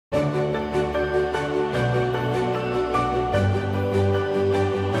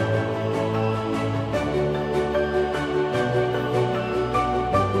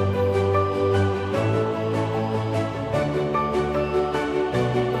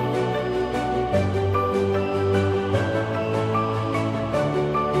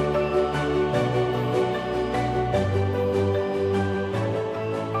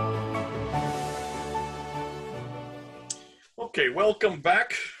Welcome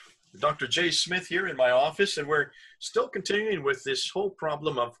back. Dr. J. Smith here in my office, and we're still continuing with this whole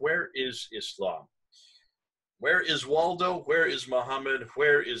problem of where is Islam? Where is Waldo? Where is Muhammad?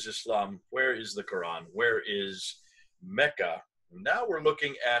 Where is Islam? Where is the Quran? Where is Mecca? Now we're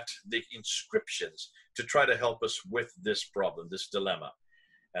looking at the inscriptions to try to help us with this problem, this dilemma.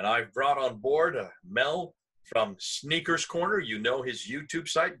 And I've brought on board Mel from Sneakers Corner. You know his YouTube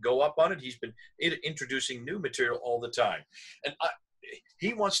site. Go up on it. He's been introducing new material all the time. And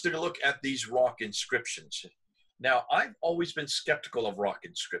he wants to look at these rock inscriptions. Now, I've always been skeptical of rock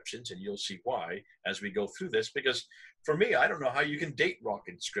inscriptions, and you'll see why as we go through this, because for me, I don't know how you can date rock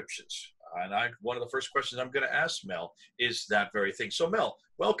inscriptions. And one of the first questions I'm going to ask Mel is that very thing. So Mel,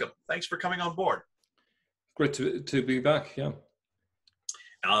 welcome. Thanks for coming on board. Great to be back, yeah.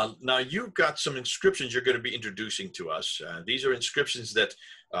 Now, you've got some inscriptions you're going to be introducing to us. These are inscriptions that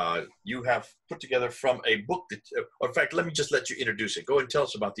you have put together from a book that, in fact, let me just let you introduce it. Go and tell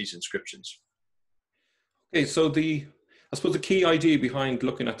us about these inscriptions. Okay, so I suppose the key idea behind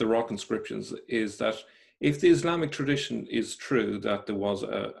looking at the rock inscriptions is that if the Islamic tradition is true, that there was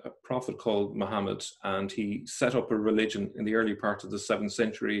a prophet called Muhammad, and he set up a religion in the early part of the 7th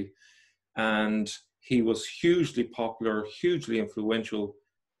century, and he was hugely popular, hugely influential,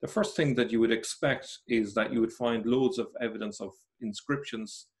 the first thing that you would expect is that you would find loads of evidence of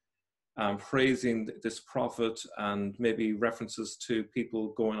inscriptions praising this prophet, and maybe references to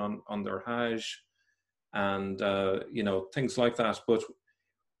people going on their Hajj, and things like that. But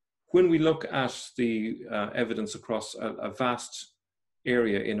when we look at the evidence across a vast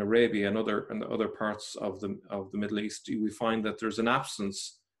area in Arabia and other parts of the Middle East, we find that there's an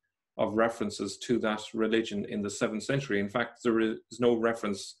absence of references to that religion in the 7th century. In fact, there is no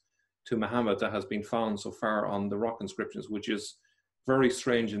reference to Muhammad that has been found so far on the rock inscriptions, which is very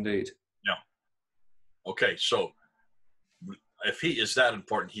strange indeed. Yeah. Okay, so if he is that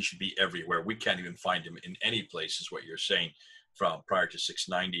important, he should be everywhere. We can't even find him in any place, is what you're saying, from prior to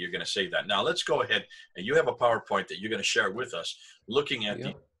 690. You're going to say that. Now, let's go ahead, and you have a PowerPoint that you're going to share with us looking at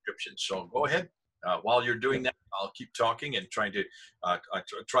the inscriptions. So go ahead. While you're doing that, I'll keep talking and try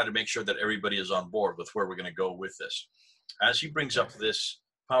to make sure that everybody is on board with where we're going to go with this. As he brings up this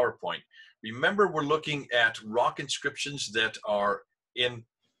PowerPoint, remember we're looking at rock inscriptions that are in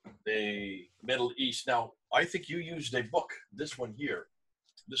the Middle East. Now, I think you used a book, this one here.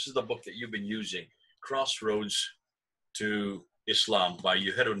 This is the book that you've been using, Crossroads to Islam by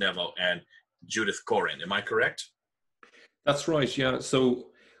Yehuda Nevo and Judith Corin. Am I correct? That's right, yeah.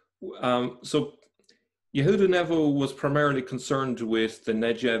 So Yehuda Nevo was primarily concerned with the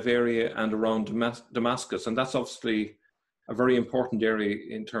Negev area and around Damascus, and that's obviously a very important area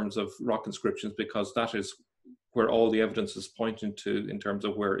in terms of rock inscriptions, because that is where all the evidence is pointing to in terms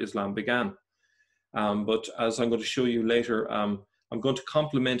of where Islam began. But as I'm going to show you later, I'm going to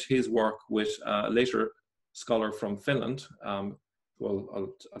complement his work with a later scholar from Finland, I'll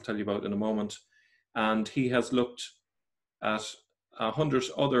tell you about in a moment. And he has looked at 100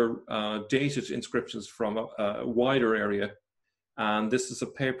 other dated inscriptions from a wider area. And this is a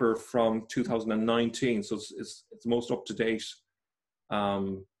paper from 2019, so it's the most up-to-date,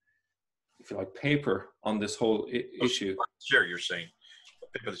 if you like, paper on this whole issue. Last year, you're saying?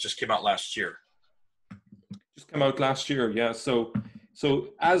 A paper that just came out last year. Just came out last year, yeah. So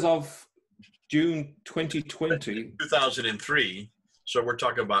as of June 2020, 2003. So we're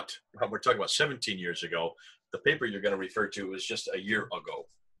talking about 17 years ago. The paper you're going to refer to was just a year ago.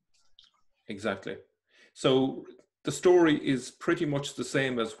 Exactly. So the story is pretty much the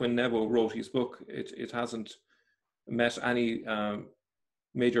same as when Nevo wrote his book. It hasn't met any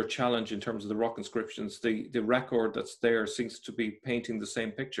major challenge in terms of the rock inscriptions. The record that's there seems to be painting the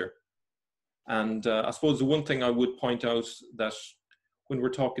same picture. And I suppose the one thing I would point out, that when we're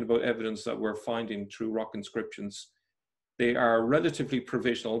talking about evidence that we're finding through rock inscriptions, they are relatively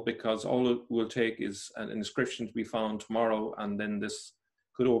provisional, because all it will take is an inscription to be found tomorrow, and then this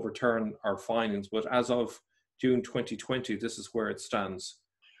could overturn our findings. But as of June 2020, this is where it stands.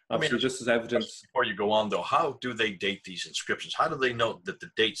 Obviously, this is evidence. Before you go on, though, how do they date these inscriptions? How do they know that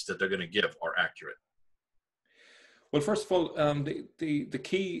the dates that they're going to give are accurate? Well, first of all, the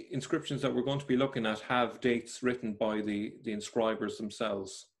key inscriptions that we're going to be looking at have dates written by the inscribers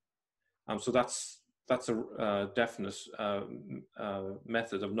themselves. So that's a definite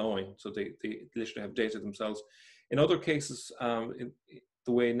method of knowing. So they literally have dated themselves. In other cases,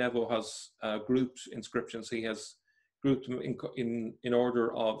 the way Nevo has grouped inscriptions, he has grouped them in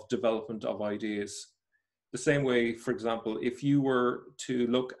order of development of ideas. The same way, for example, if you were to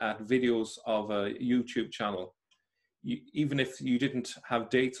look at videos of a YouTube channel, even if you didn't have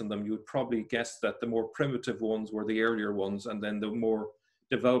dates on them, you would probably guess that the more primitive ones were the earlier ones, and then the more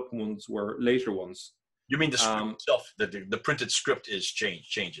developed ones were later ones. You mean the script itself, the printed script is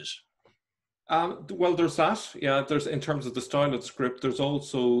changes? Well, there's that. Yeah, there's, in terms of the style of the script, there's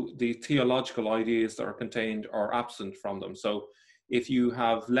also the theological ideas that are contained or absent from them. So if you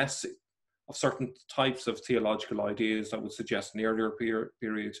have less of certain types of theological ideas, that would suggest an earlier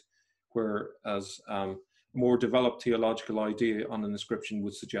period, whereas more developed theological idea on an inscription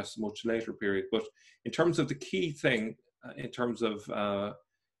would suggest a much later period. But in terms of the key thing, in terms of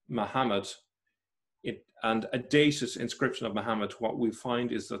Muhammad, and a dated inscription of Muhammad, what we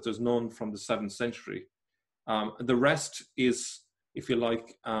find is that there's none from the 7th century. The rest is, if you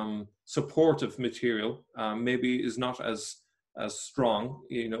like, supportive material, maybe is not as strong,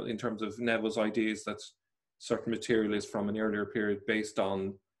 you know, in terms of Neville's ideas that certain material is from an earlier period based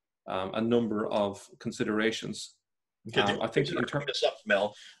on a number of considerations. I think in terms this up,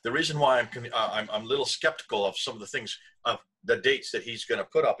 Mel, the reason why I'm a little skeptical of some of the things of the dates that he's going to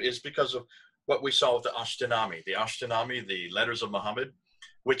put up is because of what we saw with the Ashtenami, the letters of Muhammad,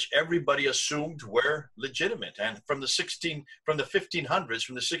 which everybody assumed were legitimate. And from the 1500s,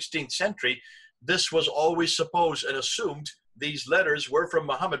 from the 16th century, this was always supposed and assumed these letters were from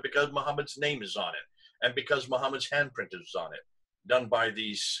Muhammad because Muhammad's name is on it and because Muhammad's handprint is on it, done by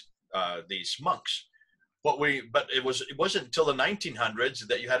these monks. But it wasn't until the 1900s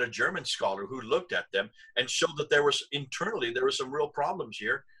that you had a German scholar who looked at them and showed that there were some real problems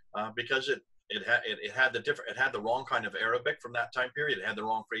here, because it had the wrong kind of Arabic from that time period. It had the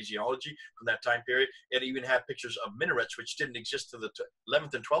wrong phraseology from that time period. It even had pictures of minarets which didn't exist till the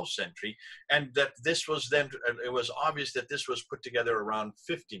 11th and 12th century, and that this was then, it was obvious that this was put together around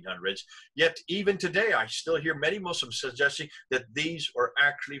 1500s. Yet even today, I still hear many Muslims suggesting that these are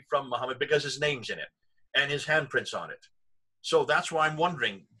actually from Muhammad because his name's in it and his handprints on it. So that's why I'm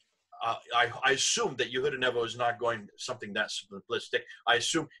wondering. I assume that Yehuda Nevo is not going something that simplistic. I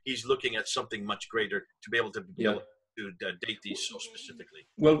assume he's looking at something much greater to be able to date these so specifically.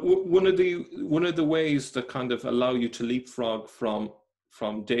 Well, one of the ways that kind of allow you to leapfrog from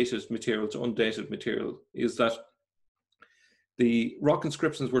dated material to undated material is that the rock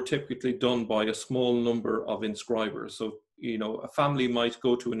inscriptions were typically done by a small number of inscribers. So, you know, a family might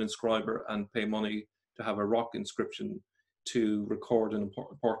go to an inscriber and pay money to have a rock inscription to record an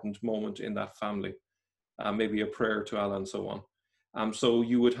important moment in that family, maybe a prayer to Allah and so on. So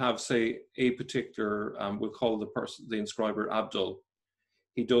you would have, say, a particular, we'll call the inscriber Abdul.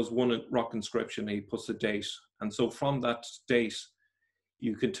 He does one rock inscription, he puts a date. And so from that date,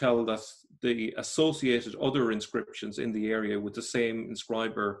 you can tell that the associated other inscriptions in the area with the same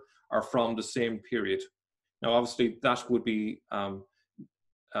inscriber are from the same period. Now, obviously, that would be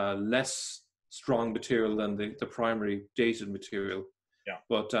less strong material than the primary dated material. Yeah.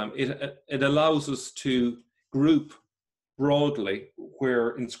 But it allows us to group broadly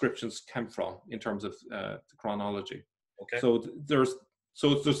where inscriptions came from in terms of the chronology. Okay. So there's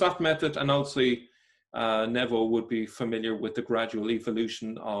that method, and also Nevo would be familiar with the gradual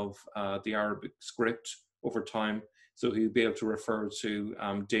evolution of the Arabic script over time. So he'd be able to refer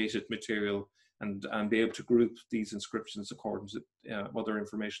to dated material and be able to group these inscriptions according to other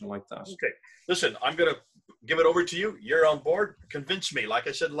information like that. Okay. Listen, I'm going to give it over to you. You're on board. Convince me. Like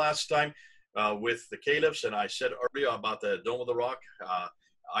I said last time with the caliphs, and I said earlier about the Dome of the Rock,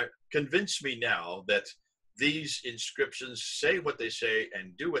 convince me now that these inscriptions say what they say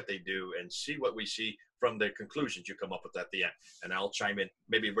and do what they do, and see what we see from the conclusions you come up with at the end. And I'll chime in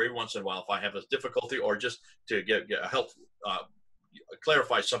maybe every once in a while if I have a difficulty, or just to get help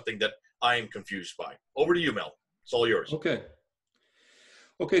clarify something that I am confused by. Over to you, Mel. It's all yours.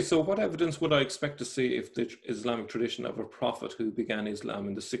 Okay, so what evidence would I expect to see if the Islamic tradition of a prophet who began Islam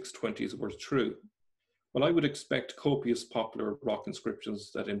in the 620s were true? Well, I would expect copious popular rock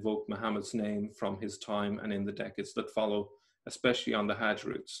inscriptions that invoke Muhammad's name from his time and in the decades that follow, especially on the Hajj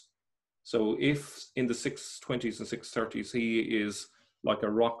routes. So if in the 620s and 630s he is like a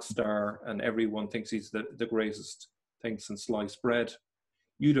rock star and everyone thinks he's the greatest thing since sliced bread,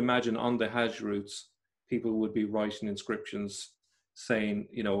 you'd imagine on the Hajj routes, people would be writing inscriptions saying,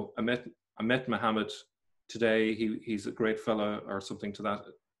 you know, I met Muhammad today, he's a great fella, or something to that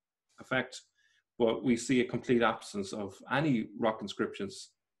effect. But we see a complete absence of any rock inscriptions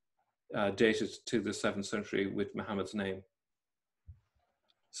dated to the 7th century with Muhammad's name.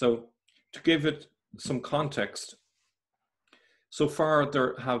 So to give it some context, so far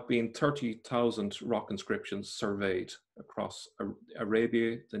there have been 30,000 rock inscriptions surveyed across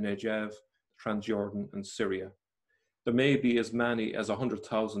Arabia, the Negev, Transjordan, and Syria. there may be as many as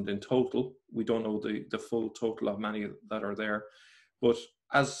 100,000 in total. We don't know the full total of many that are there. But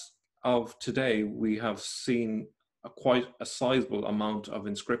as of today, we have seen quite a sizable amount of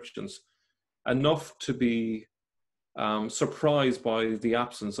inscriptions, enough to be surprised by the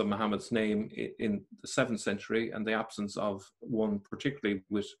absence of Muhammad's name in the 7th century, and the absence of one particularly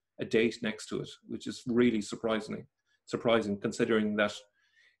with a date next to it, which is really surprising considering that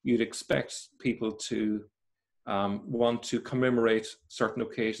you'd expect people to want to commemorate certain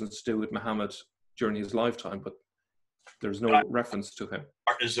occasions to do with Muhammad during his lifetime, but there's no reference to him.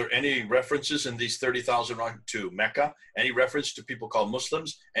 Is there any references in these 30,000 to Mecca? Any reference to people called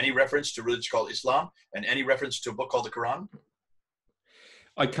Muslims? Any reference to religion called Islam? And any reference to a book called the Quran?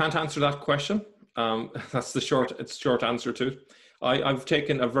 I can't answer that question. That's the short answer to it. I've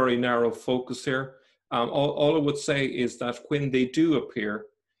taken a very narrow focus here. All I would say is that when they do appear,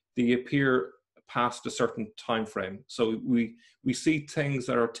 they appear past a certain time frame. So we see things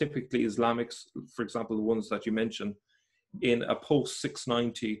that are typically Islamic, for example, the ones that you mentioned, in a post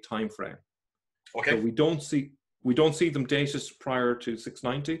 690 time frame. Okay. So we don't see them dated prior to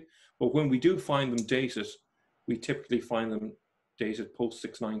 690, but when we do find them dated, we typically find them dated post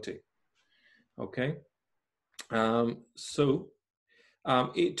 690. Okay.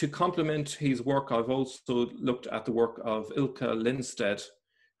 To complement his work, I've also looked at the work of Ilka Lindstedt,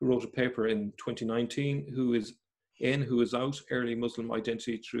 who wrote a paper in 2019, who is out, Early Muslim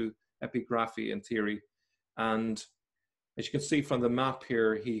Identity Through Epigraphy and Theory. And as you can see from the map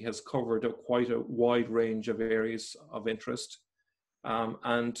here, he has covered quite a wide range of areas of interest.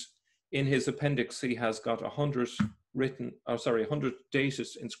 And in his appendix, he has got 100 dated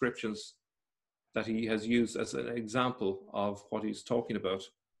inscriptions that he has used as an example of what he's talking about.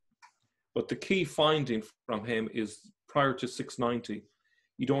 But the key finding from him is prior to 690,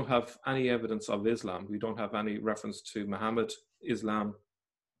 you don't have any evidence of Islam. We don't have any reference to Muhammad, Islam,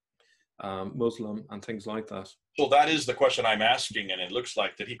 Muslim, and things like that. So that is the question I'm asking, and it looks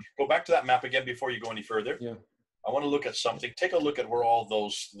like that he go back to that map again before you go any further. Yeah. I want to look at something. Take a look at where all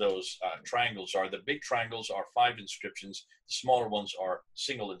those triangles are. The big triangles are 5 inscriptions. The smaller ones are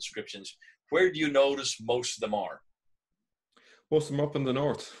single inscriptions. Where do you notice most of them are? Most of them up in the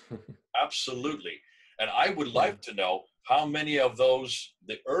north. Absolutely. And I would like to know how many of those,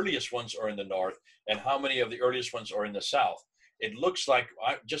 the earliest ones, are in the north, and how many of the earliest ones are in the south. It looks like,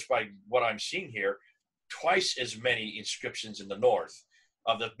 just by what I'm seeing here, twice as many inscriptions in the north.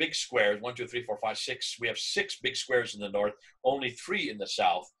 Of the big squares, 1, 2, 3, 4, 5, 6, we have 6 big squares in the north, only 3 in the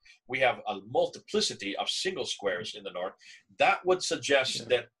south. We have a multiplicity of single squares in the north. That would suggest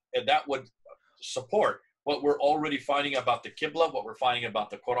that would support what we're already finding about the Qibla, what we're finding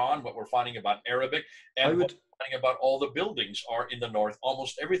about the Quran, what we're finding about Arabic, and what we're finding about all the buildings are in the north.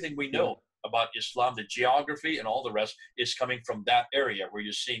 Almost everything we know about Islam, the geography and all the rest, is coming from that area where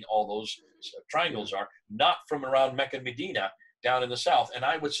you're seeing all those triangles are, not from around Mecca and Medina down in the south. And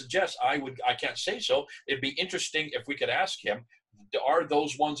I would suggest, I can't say so, it'd be interesting if we could ask him, are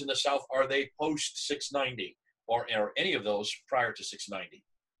those ones in the south, are they post 690 or any of those prior to 690?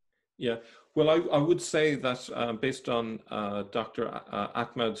 Yeah, well, I would say that based on Dr.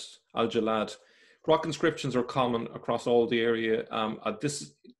 Ahmed Al-Jalad, rock inscriptions are common across all the area.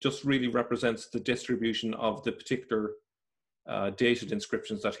 This just really represents the distribution of the particular dated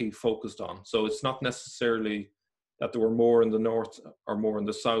inscriptions that he focused on. So it's not necessarily that there were more in the north or more in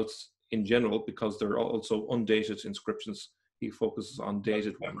the south in general, because there are also undated inscriptions. He focuses on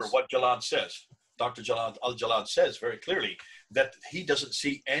dated ones. Remember what Jalad says. Dr. Jalad Al-Jalad says very clearly that he doesn't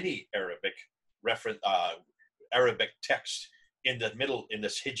see any Arabic Arabic text in the middle, in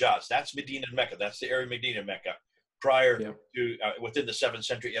this Hijaz. That's Medina and Mecca. That's the area of Medina and Mecca. Prior to, within the 7th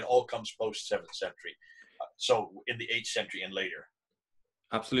century, it all comes post 7th century. So in the 8th century and later.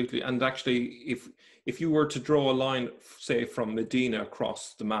 Absolutely. And actually, if you were to draw a line, say from Medina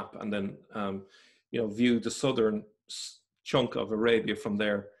across the map, and then view the southern chunk of Arabia from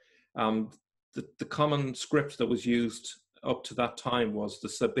there, the common script that was used up to that time was the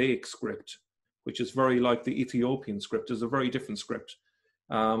Sabaic script, which is very like the Ethiopian script. It's a very different script.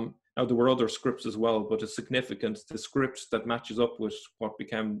 Now, there were other scripts as well, but it's significant. The script that matches up with what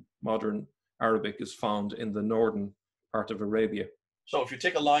became modern Arabic is found in the northern part of Arabia. So if you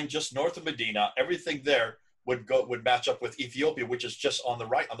take a line just north of Medina, everything there would match up with Ethiopia, which is just on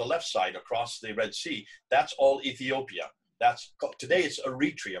the left side across the Red Sea. That's all Ethiopia. Today it's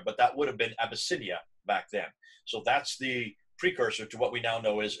Eritrea, but that would have been Abyssinia back then. So that's the precursor to what we now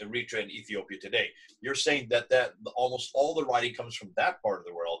know as Eritrea and Ethiopia today. You're saying that almost all the writing comes from that part of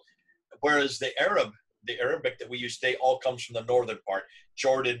the world, whereas the Arabic that we use today all comes from the northern part,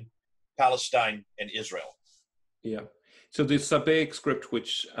 Jordan, Palestine, and Israel. Yeah. So the Sabaic script,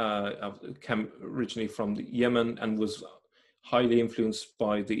 which came originally from the Yemen and was highly influenced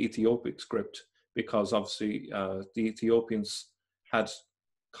by the Ethiopic script, because obviously the Ethiopians had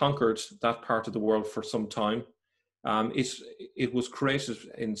conquered that part of the world for some time. It was created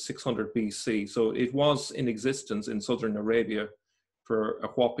in 600 BC, so it was in existence in southern Arabia for a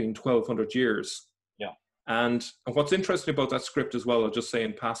whopping 1200 years. Yeah. And what's interesting about that script as well, I'll just say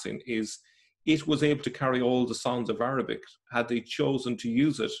in passing, is it was able to carry all the sounds of Arabic. Had they chosen to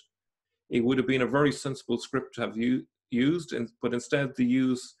use it, it would have been a very sensible script to have used, but instead they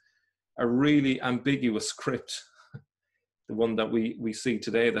use a really ambiguous script, the one that we see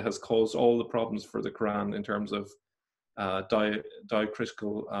today, that has caused all the problems for the Quran in terms of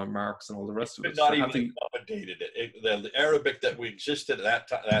diacritical marks and all the rest of it. Not even accommodated it. The Arabic that we existed at that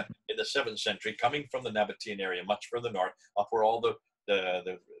time, that in the 7th century, coming from the Nabatean area, much further north, up where all the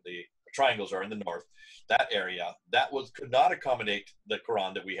triangles are in the north, that area, could not accommodate the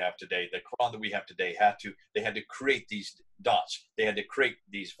Quran that we have today. The Quran that we have today had to create these dots. They had to create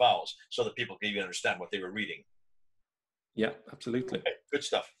these vowels so that people could even understand what they were reading. Yeah, absolutely. Okay, good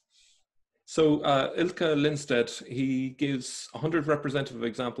stuff. So Ilka Lindstedt, he gives 100 representative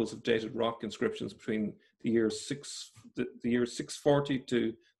examples of dated rock inscriptions between the years 640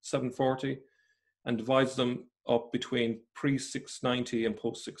 to 740, and divides them up between pre-690 and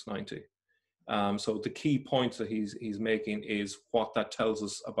post-690. So the key points that he's making is what that tells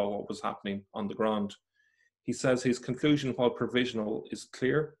us about what was happening on the ground. He says his conclusion, while provisional, is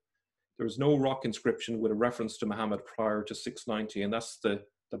clear. There is no rock inscription with a reference to Muhammad prior to 690, and that's the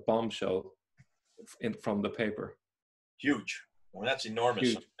bombshell from the paper. Huge. Well, that's enormous.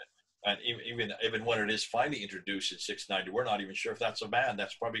 Huge. And even when it is finally introduced in 690, we're not even sure if that's a man.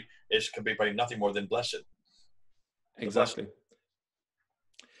 That's probably could be nothing more than blessed. Exactly.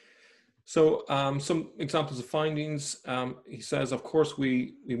 So some examples of findings. He says, of course,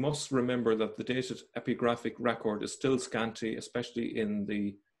 we must remember that the dated epigraphic record is still scanty, especially in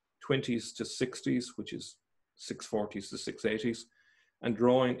the 20s to 60s, which is 640s to 680s, and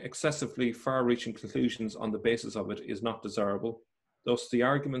drawing excessively far-reaching conclusions on the basis of it is not desirable. Thus, the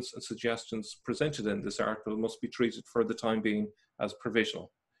arguments and suggestions presented in this article must be treated for the time being as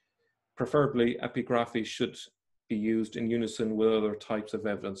provisional. Preferably, epigraphy should be used in unison with other types of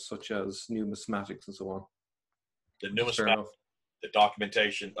evidence, such as numismatics and so on. The numismatics, the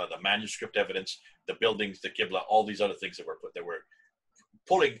documentation, the manuscript evidence, the buildings, the Qibla, all these other things that were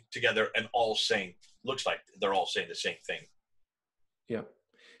pulling together and all saying, looks like they're all saying the same thing. Yeah.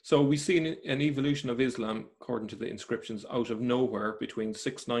 So we see an evolution of Islam, according to the inscriptions, out of nowhere between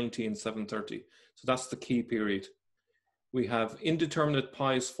 690 and 730. So that's the key period. We have indeterminate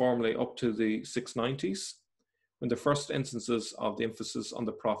pious formulae up to the 690s, when the first instances of the emphasis on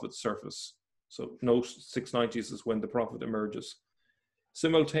the prophet surface. So note 690s is when the prophet emerges.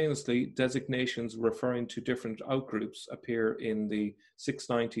 Simultaneously, designations referring to different outgroups appear in the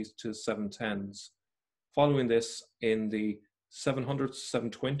 690s to 710s. Following this, in the 700s to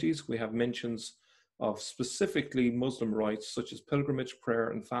 720s, we have mentions of specifically Muslim rites such as pilgrimage, prayer,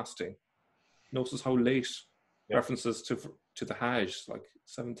 and fasting. Notice how late references to the Hajj, like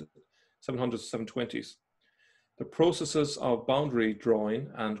 700s to 720s. The processes of boundary drawing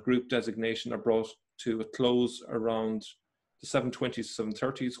and group designation are brought to a close around the 720s to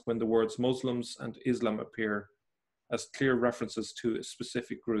 730s, when the words Muslims and Islam appear as clear references to a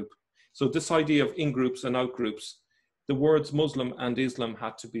specific group. So this idea of in-groups and out-groups, the words Muslim and Islam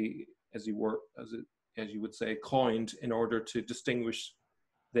had to be, as you would say, coined in order to distinguish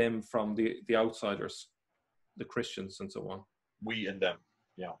them from the outsiders, the Christians and so on. We and them,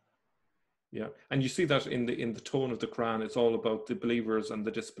 yeah. Yeah, and you see that in the tone of the Quran. It's all about the believers and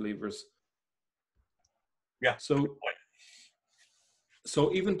the disbelievers. Yeah.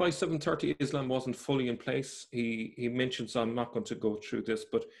 So even by 730, Islam wasn't fully in place. He mentions, I'm not going to go through this,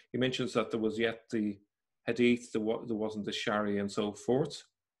 but he mentions that there was yet the Hadith, there wasn't the Sharia and so forth.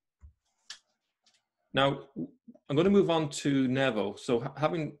 Now, I'm going to move on to Nevo. So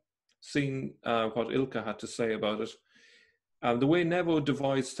having seen what Ilka had to say about it, the way Nevo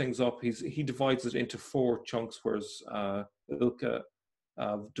divides things up, he divides it into 4 chunks, whereas Ilka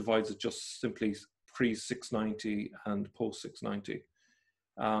divides it just simply pre-690 and post-690.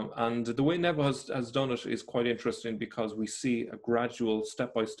 And the way Nevo has done it is quite interesting, because we see a gradual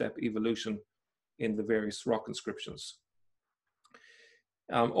step-by-step evolution in the various rock inscriptions.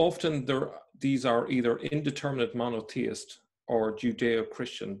 Often these are either indeterminate monotheist or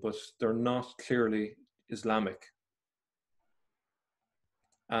Judeo-Christian, but they're not clearly Islamic.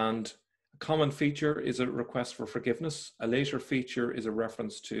 And a common feature is a request for forgiveness. A later feature is a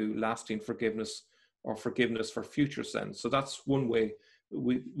reference to lasting forgiveness or forgiveness for future sins. So that's one way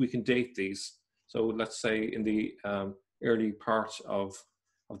we can date these. So let's say in the early part of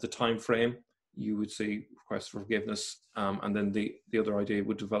the time frame, you would see requests for forgiveness, and then the other idea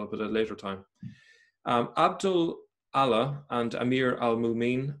would develop at a later time. Abdul Allah and Amir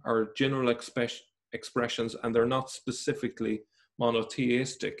al-Mumin are general expressions, and they're not specifically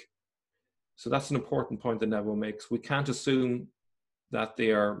monotheistic. So that's an important point that Neville makes. We can't assume that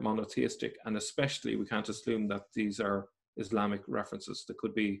they are monotheistic, and especially we can't assume that these are Islamic references. There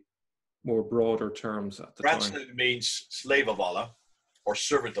could be more broader terms at the Ransom time. means slave of Allah or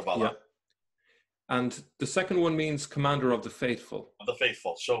servant of Allah. Yeah. And the second one means commander of the faithful. Of the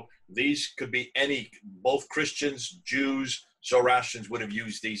faithful. So these could be both Christians, Jews, Zoroastrians would have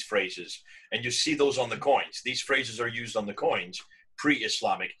used these phrases. And you see those on the coins. These phrases are used on the coins,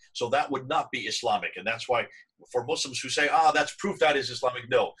 pre-Islamic. So that would not be Islamic. And that's why for Muslims who say, that's proof that is Islamic,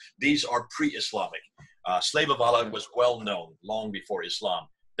 no, these are pre-Islamic. Slave of Allah was well known long before Islam.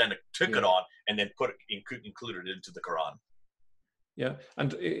 Then it took it on and then included it into the Quran. Yeah,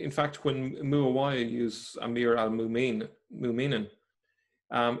 and in fact, when Muawiyah used Amir al-Mu'minin,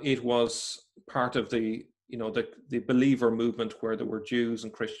 it was part of the believer movement where there were Jews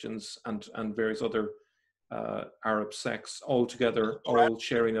and Christians and various other Arab sects all together, all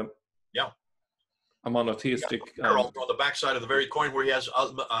sharing a monotheistic. Fire altar on the backside of the very coin where he has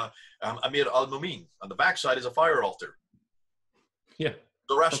Amir al-Mu'min. On the backside is a fire altar. Yeah,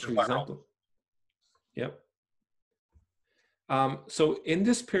 the Zoroastrian fire altar. Yep. So in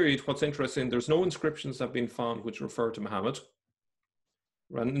this period, what's interesting, there's no inscriptions that have been found which refer to Muhammad.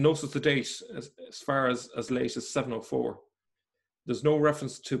 And notice the date as far as late as 704. There's no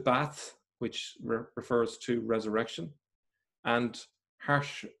reference to Ba'ath, which refers to resurrection. And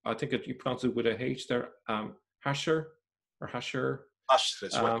Hash, I think you pronounce it with a H there, Hasher or Hasher. Hash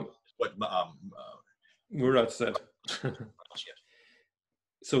is what Murad said.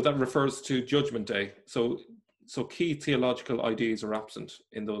 So that refers to Judgment Day. So key theological ideas are absent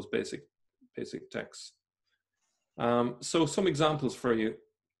in those basic texts. So some examples for you.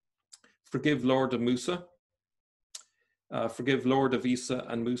 Forgive Lord of Musa. Forgive Lord of Isa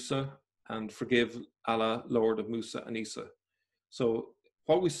and Musa. And forgive Allah, Lord of Musa and Isa. So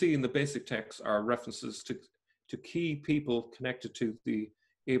what we see in the basic texts are references to key people connected to the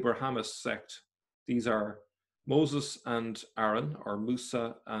Abrahamist sect. These are Moses and Aaron, or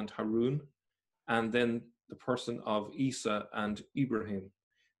Musa and Harun, and then the person of Isa and Ibrahim.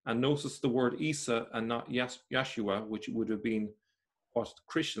 And notice the word Isa and not Yeshua, which would have been what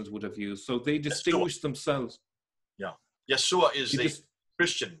Christians would have used. So they distinguish themselves. Yeah. Yeshua is the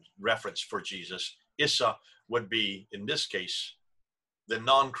Christian reference for Jesus. Isa would be, in this case, the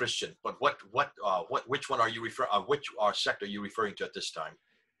non-Christian. But which one are you referring? Which sect are you referring to at this time?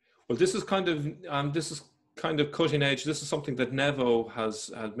 Well, this is kind of cutting edge. This is something that Nevo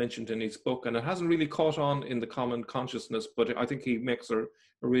has mentioned in his book, and it hasn't really caught on in the common consciousness, but I think he makes a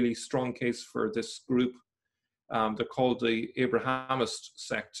really strong case for this group. They're called the Abrahamist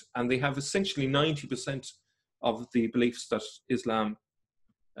sect, and they have essentially 90% of the beliefs that Islam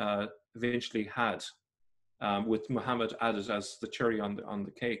eventually had, with Muhammad added as the cherry on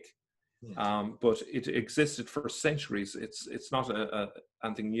the cake. But it existed for centuries. It's not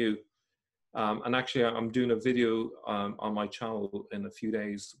anything new. And actually, I'm doing a video on my channel in a few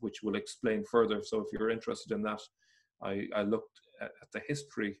days, which will explain further. So if you're interested in that, I looked at the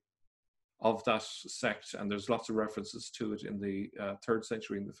history of that sect, and there's lots of references to it in the 3rd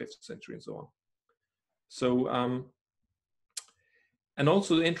century and the 5th century and so on. So, and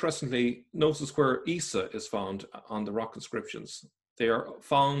also interestingly, notice where Isa is found on the rock inscriptions. They are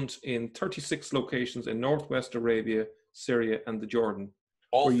found in 36 locations in Northwest Arabia, Syria, and the Jordan,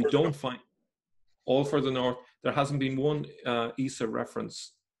 where you don't find. All further north, there hasn't been one Isa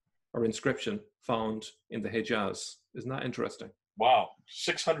reference or inscription found in the Hijaz. Isn't that interesting? Wow,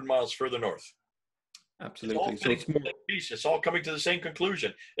 600 miles further north. Absolutely. It's all coming to the same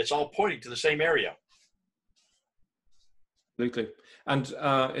conclusion. It's all pointing to the same area. Absolutely. And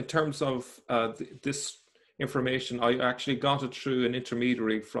in terms of this information, I actually got it through an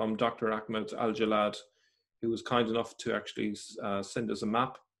intermediary from Dr. Ahmed Al-Jalad, who was kind enough to actually send us a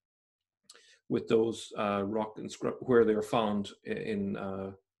map with those rock inscriptions where they're found in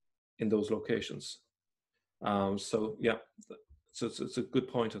those locations. So yeah, so it's a good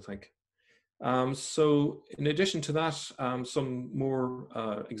point, I think. So in addition to that, some more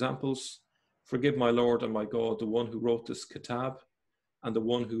examples. Forgive my Lord and my God, the one who wrote this kitab, and the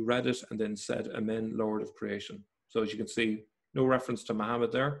one who read it and then said, Amen, Lord of creation. So as you can see, no reference to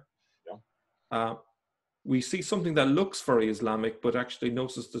Muhammad there. Yeah. We see something that looks very Islamic, but actually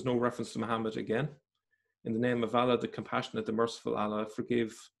notice there's no reference to Muhammad again. in the name of Allah, the compassionate, the merciful Allah,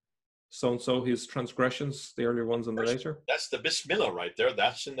 forgive so-and-so his transgressions, the earlier ones and the later. That's the Bismillah right there.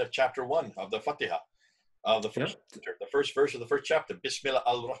 That's in the chapter 1 of the Fatiha. The first chapter, the first verse of the first chapter, Bismillah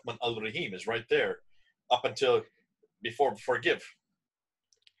al-Rahman al-Rahim, is right there up until before forgive.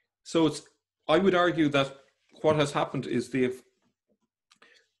 So I would argue that what has happened is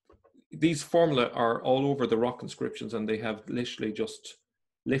these formula are all over the rock inscriptions, and they have literally just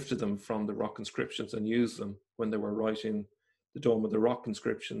lifted them from the rock inscriptions and used them when they were writing the Dome of the Rock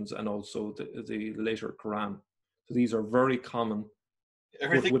inscriptions and also the later Quran. So these are very common.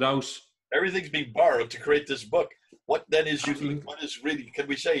 Everything's being borrowed to create this book. What then is Absolutely. unique? What is really, can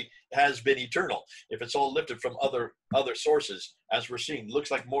we say, has been eternal? If it's all lifted from other sources, as we're seeing,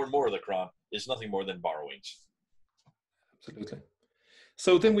 looks like more and more of the Quran is nothing more than borrowings. Absolutely.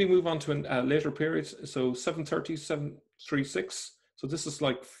 So then we move on to later periods. So 730, 736. So this is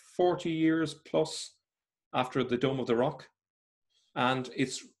like 40 years plus after the Dome of the Rock. And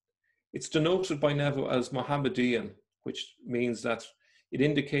it's denoted by Nevo as Mohammedan, which means that it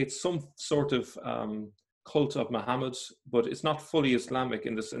indicates some sort of cult of Muhammad, but it's not fully Islamic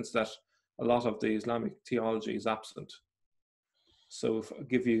in the sense that a lot of the Islamic theology is absent. So if I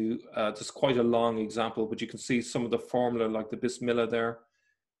give you, this is quite a long example, but you can see some of the formula like the Bismillah there.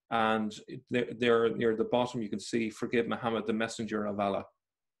 And there near the bottom, you can see, forgive Muhammad, the messenger of Allah.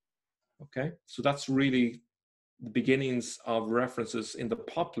 Okay, so that's really the beginnings of references in the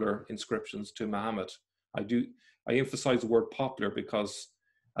popular inscriptions to Muhammad. I emphasize the word popular because,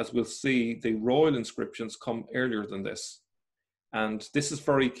 as we'll see, the royal inscriptions come earlier than this. And this is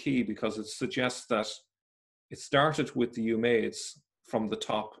very key because it suggests that it started with the Umayyads from the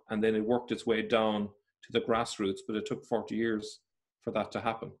top and then it worked its way down to the grassroots, but it took 40 years for that to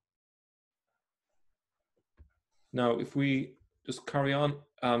happen. Now, if we just carry on,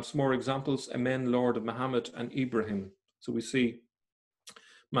 some more examples. Amen, Lord of Muhammad and Ibrahim. So we see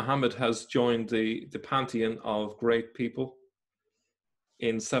Muhammad has joined the pantheon of great people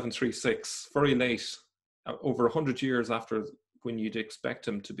in 736, very late, over 100 years after when you'd expect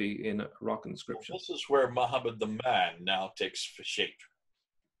him to be in a rock inscription. This is where Muhammad the man now takes shape.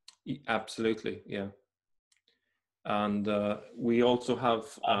 Absolutely, yeah. And we also have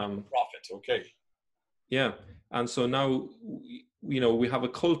prophet. Okay. Yeah, and so now we have a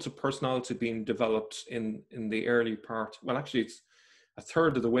cult of personality being developed in the early part. Well, actually, it's a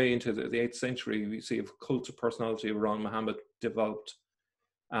third of the way into the 8th century. We see a cult of personality around Muhammad developed,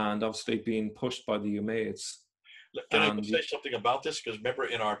 and obviously being pushed by the Umayyads. Can I say something about this? Because remember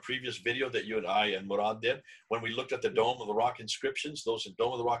in our previous video that you and I and Murad did, when we looked at the Dome of the Rock inscriptions, those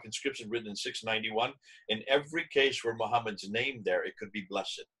Dome of the Rock inscriptions written in 691, in every case where Muhammad's name there, it could be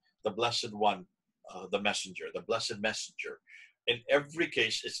blessed, the blessed one, the messenger, the blessed messenger. In every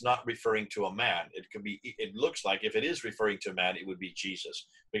case, it's not referring to a man. It looks like if it is referring to a man, it would be Jesus,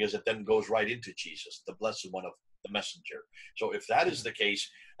 because it then goes right into Jesus, the blessed one of the messenger. So if that is the case,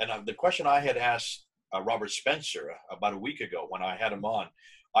 and the question I had asked Robert Spencer about a week ago when I had him on,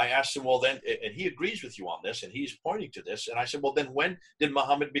 I asked him, well then, and he agrees with you on this, and he's pointing to this, and I said, well then when did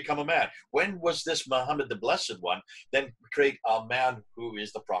Muhammad become a man? When was this Muhammad, the blessed one, then create a man who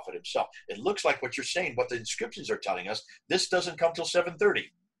is the prophet himself? It looks like what you're saying, what the inscriptions are telling us, this doesn't come till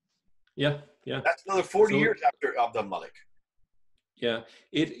 730. Yeah. That's another 40 years after Abd al-Malik. Yeah,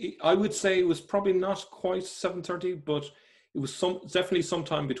 I would say it was probably not quite 730, but it was definitely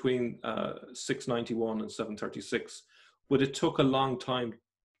sometime between 691 and 736. But it took a long time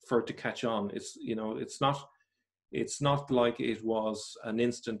for it to catch on. It's not like it was an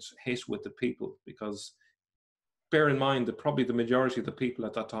instant hit with the people, because bear in mind that probably the majority of the people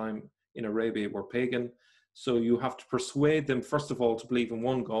at that time in Arabia were pagan. So you have to persuade them, first of all, to believe in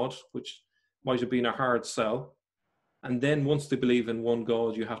one God, which might have been a hard sell. And then once they believe in one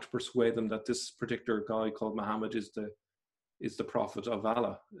God, you have to persuade them that this particular guy called Muhammad is the prophet of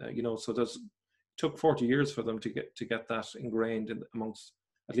Allah. So it took 40 years for them to get that ingrained amongst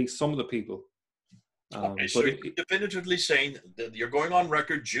at least some of the people. Okay, so you're definitively saying that you're going on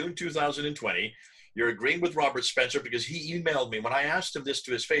record June 2020. You're agreeing with Robert Spencer, because he emailed me. When I asked him this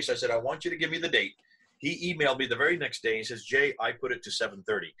to his face, I said, I want you to give me the date. He emailed me the very next day. He says, Jay, I put it to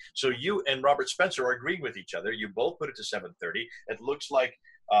 730. So you and Robert Spencer are agreeing with each other. You both put it to 730. It looks like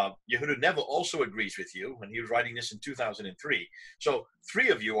Yehuda Neville also agrees with you when he was writing this in 2003. So 3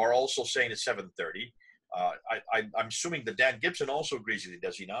 of you are also saying it's 730. I'm assuming that Dan Gibson also agrees with you,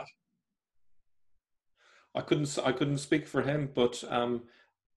 does he not? I couldn't speak for him, but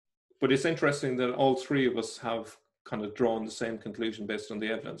it's interesting that all 3 of us have kind of drawn the same conclusion based on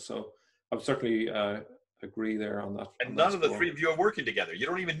the evidence. So I would certainly agree there on that. And none of the three of you are working together. You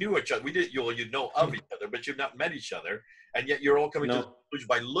don't even know each other. You know of each other, but you've not met each other. And yet you're all coming to the conclusion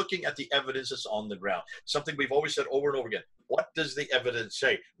by looking at the evidence that's on the ground. Something we've always said over and over again. What does the evidence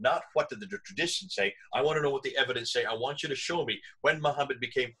say? Not what did the tradition say. I want to know what the evidence say. I want you to show me when Muhammad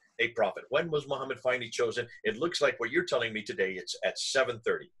became a prophet. When was Muhammad finally chosen? It looks like what you're telling me today, it's at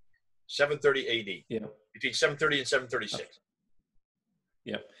 730 AD. Yeah. Between 730 and 736.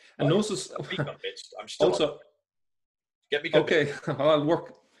 Yeah. And also, I'm still also get me okay.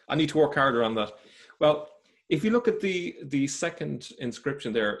 I need to work harder on that. Well, if you look at the second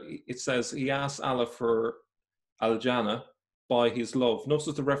inscription there, it says he asked Allah for Al-Jannah by his love.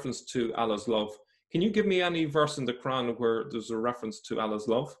 Notice the reference to Allah's love. Can you give me any verse in the Quran where there's a reference to Allah's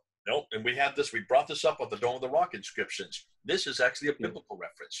love? No, and we brought this up with the Dome of the Rock inscriptions. This is actually a biblical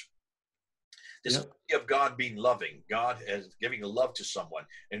reference. This idea of God being loving, God as giving love to someone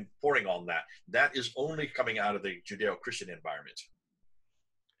and pouring on that is only coming out of the Judeo-Christian environment.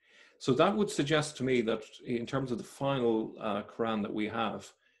 So that would suggest to me that in terms of the final Quran that we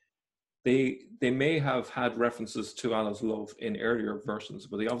have, they may have had references to Allah's love in earlier versions,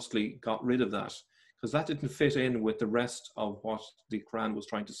 but they obviously got rid of that because that didn't fit in with the rest of what the Quran was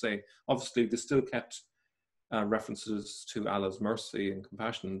trying to say. Obviously, they still kept references to Allah's mercy and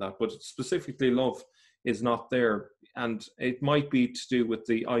compassion and that, but specifically love is not there. And it might be to do with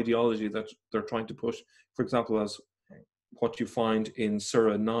the ideology that they're trying to push, for example, as what you find in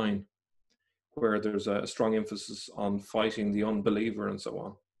Surah 9, where there's a strong emphasis on fighting the unbeliever and so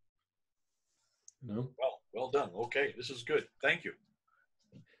on. No? Well done. Okay, this is good. Thank you.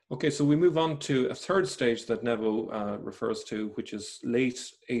 Okay, so we move on to a third stage that Neville refers to, which is late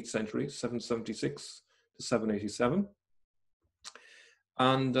 8th century, 776 to 787.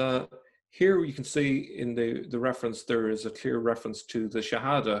 And here you can see in the reference, there is a clear reference to the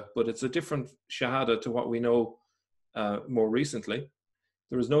Shahada, but it's a different Shahada to what we know more recently.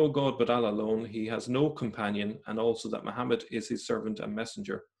 There is no God but Allah alone. He has no companion, and also that Muhammad is his servant and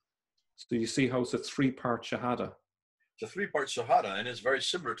messenger. So you see how it's a three-part Shahada. It's a three-part Shahada, and it's very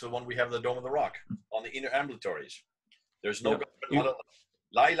similar to the one we have in the Dome of the Rock on the inner ambulatories. There's no God but Allah.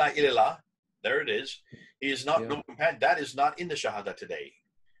 La ilaha illallah. There it is. He is not no companion. That is not in the Shahada today.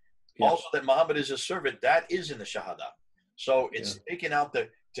 Also, that Muhammad is a servant. That is in the Shahada. So it's taken out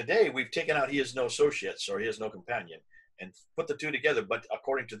today we've taken out he has no associates or he has no companion and put the two together. But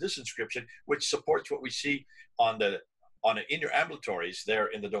according to this inscription, which supports what we see on the inner ambulatories there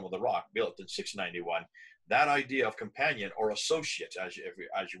in the Dome of the Rock, built in 691, that idea of companion or associate, as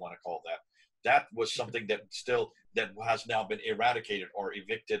you want to call that was something that has now been eradicated or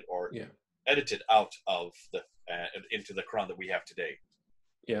evicted or edited out of into the Quran that we have today.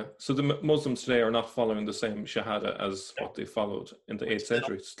 Yeah, so the Muslims today are not following the same Shahada as what they followed in the 8th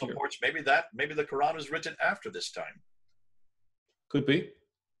century. Maybe the Quran is written after this time. Could be.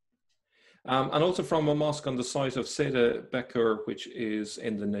 And also from a mosque on the site of Seda Bekir, which is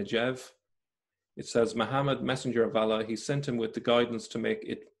in the Negev, it says, Muhammad, messenger of Allah, he sent him with the guidance to make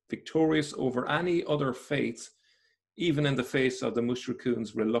it victorious over any other faith, even in the face of the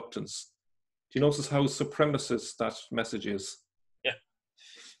mushrikuns' reluctance. Do you notice how supremacist that message is? Yeah.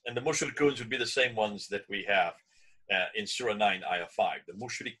 And the mushrikuns would be the same ones that we have in Surah 9, Ayah 5. The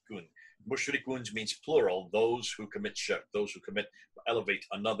mushrikun. Mushrikuns means plural, those who commit shirk, those who elevate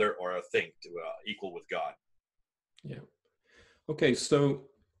another or a thing to equal with God. Yeah. Okay, so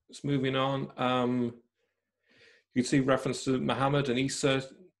just moving on. You can see reference to Muhammad and Isa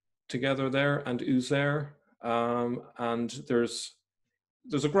together there, and Uzair. And there's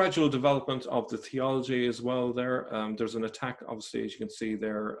a gradual development of the theology as well there. There's an attack, obviously, as you can see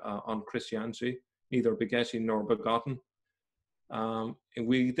there, on Christianity, neither begetting nor begotten. And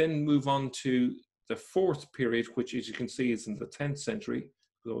we then move on to the fourth period, which, as you can see, is in the 10th century,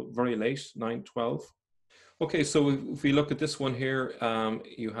 so very late, 912. Okay, so if we look at this one here,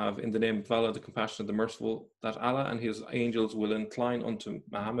 you have, in the name of Allah, the compassionate, the merciful, that Allah and his angels will incline unto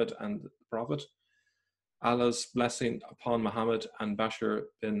Muhammad and the Prophet. Allah's blessing upon Muhammad, and Bashir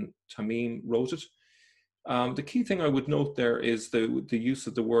bin Tamim wrote it. The key thing I would note there is the use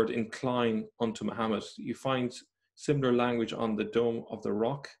of the word incline unto Muhammad. You find similar language on the Dome of the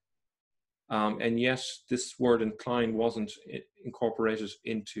Rock, and yet this word incline wasn't incorporated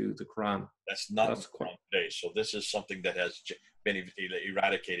into the Quran. That's not in the Quran today, so this is something that has been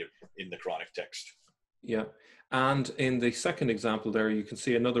eradicated in the Quranic text. Yeah, and in the second example there, you can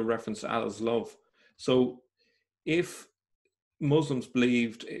see another reference to Allah's love. So if Muslims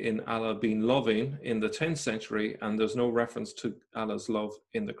believed in Allah being loving in the 10th century and there's no reference to Allah's love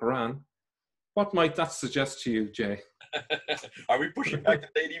in the Quran, what might that suggest to you, Jay? Are we pushing back the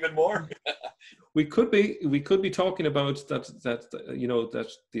date even more? we could be talking about that you know,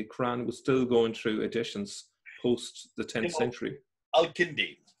 that the Quran was still going through editions post the 10th century.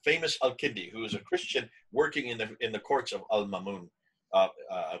 Al-Kindi, famous Al-Kindi, who was a Christian working in the courts of Al-Mamun,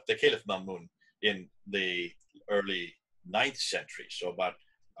 the Caliph Mamun, in the early 9th century. So about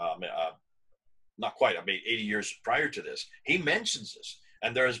not quite, I mean, 80 years prior to this, he mentions this.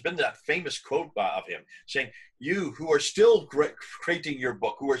 And there has been that famous quote of him saying, "You who are still creating your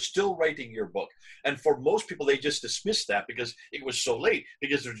book, who are still writing your book." And for most people, they just dismiss that because it was so late,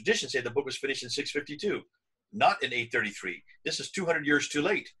 because the traditions say the book was finished in 652, not in 833. This is 200 years too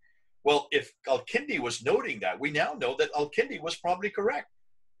late. Well, if Al-Kindi was noting that, we now know that Al-Kindi was probably correct.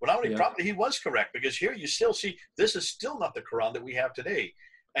 Well, not only probably, he was correct, because here you still see this is still not the Quran that we have today.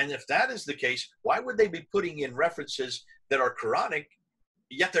 And if that is the case, why would they be putting in references that are Quranic,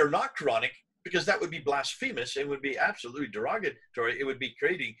 yet they're not Quranic? Because that would be blasphemous. It would be absolutely derogatory. It would be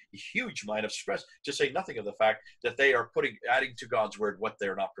creating a huge amount of stress, to say nothing of the fact that they are adding to God's word what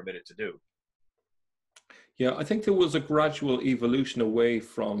they're not permitted to do. Yeah, I think there was a gradual evolution away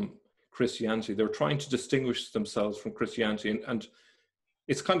from Christianity. They're trying to distinguish themselves from Christianity, and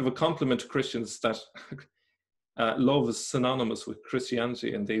it's kind of a compliment to Christians that love is synonymous with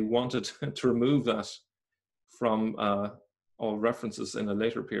Christianity, and they wanted to remove that from all references in a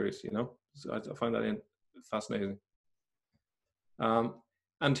later period, you know. So I find that fascinating.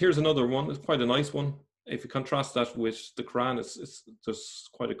 And here's another one. It's quite a nice one. If you contrast that with the Quran, there's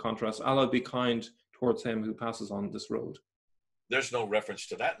quite a contrast. Allah be kind towards him who passes on this road. There's no reference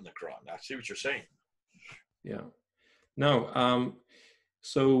to that in the Quran. I see what you're saying. Yeah. Now,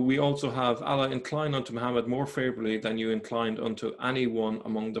 so we also have Allah incline unto Muhammad more favorably than you inclined unto any one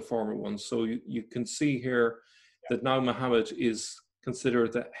among the former ones. So you can see here that now Muhammad is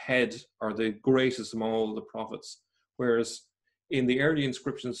considered the head or the greatest among all the prophets. Whereas in the early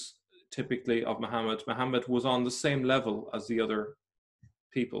inscriptions, typically of Muhammad was on the same level as the other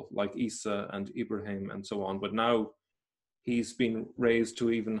people like Isa and Ibrahim and so on. But now he's been raised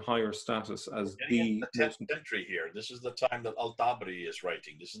to even higher status as the 10th century here. This is the time that Al-Tabari is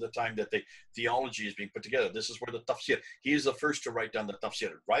writing. This is the time that the theology is being put together. This is where the tafsir, he is the first to write down the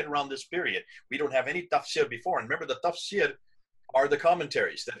tafsir. Right around this period, we don't have any tafsir before. And remember, the tafsir are the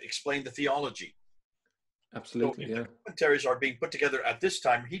commentaries that explain the theology. Absolutely, so yeah. The commentaries are being put together at this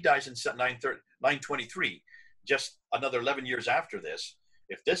time. He dies in 923, just another 11 years after this.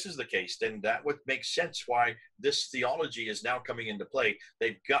 If this is the case, then that would make sense why this theology is now coming into play.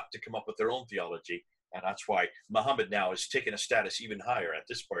 They've got to come up with their own theology. And that's why Muhammad now is taking a status even higher at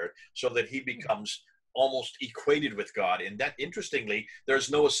this point, so that he becomes almost equated with God. And that, interestingly, there's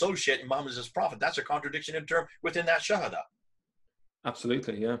no associate in Muhammad as prophet. That's a contradiction in term within that Shahada.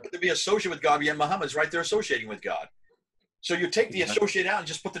 Absolutely, yeah. To be associated with God, yet Muhammad's right there associating with God. So you take the associate out and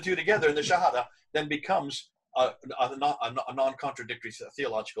just put the two together, and the Shahada then becomes a non-contradictory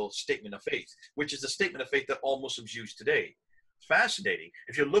theological statement of faith, which is the statement of faith that all Muslims use today. Fascinating.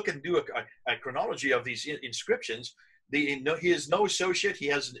 If you look and do a chronology of these inscriptions, he is no associate.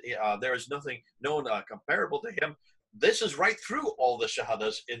 There is nothing known comparable to him. This is right through all the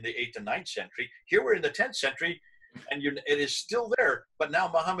Shahadas in the 8th and 9th century. Here we're in the 10th century, and it is still there, but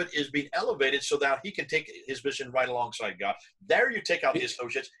now Muhammad is being elevated so that he can take his mission right alongside God. There you take out the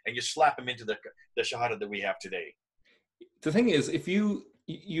associates and you slap him into the Shahada that we have today. The thing is, if you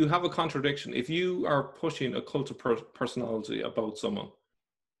have a contradiction, if you are pushing a cult of personality about someone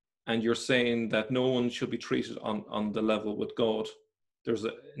and you're saying that no one should be treated on the level with God, there's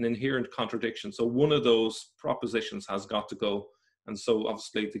an inherent contradiction. So one of those propositions has got to go. And so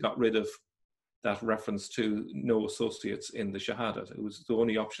obviously they got rid of that reference to no associates in the Shahada. It was the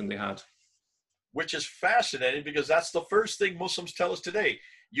only option they had. Which is fascinating, because that's the first thing Muslims tell us today.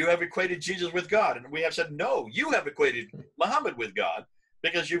 You have equated Jesus with God. And we have said, no, you have equated Muhammad with God,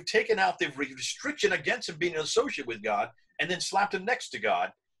 because you've taken out the restriction against him being an associate with God and then slapped him next to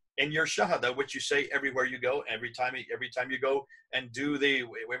God in your Shahada, which you say everywhere you go, every time you go and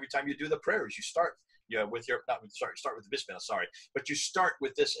every time you do the prayers, you start with start with the Bismillah, but you start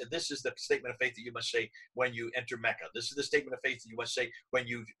with this. This is the statement of faith that you must say when you enter Mecca. This is the statement of faith that you must say when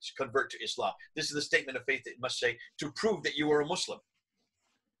you convert to Islam. This is the statement of faith that you must say to prove that you are a Muslim.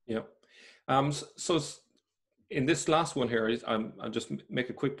 Yeah. So in this last one here, I'll just make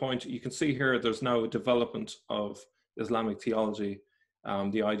a quick point. You can see here there's now a development of Islamic theology,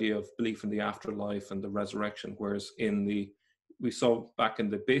 the idea of belief in the afterlife and the resurrection, whereas we saw back in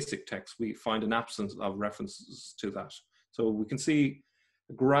the basic text, we find an absence of references to that. So we can see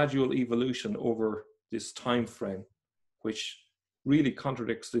a gradual evolution over this time frame, which really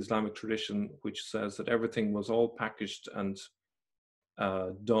contradicts the Islamic tradition, which says that everything was all packaged and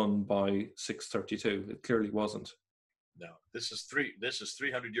done by 632. It clearly wasn't. No, this is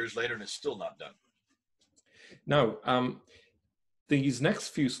 300 years later, and it's still not done. Now, these next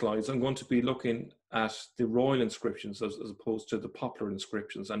few slides, I'm going to be looking at the royal inscriptions as opposed to the popular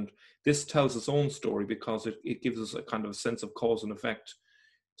inscriptions. And this tells its own story because it gives us a kind of a sense of cause and effect.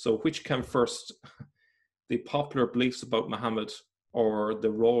 So which came first, the popular beliefs about Muhammad or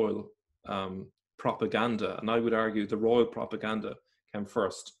the royal propaganda? And I would argue the royal propaganda came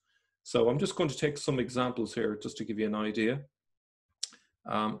first. So I'm just going to take some examples here just to give you an idea.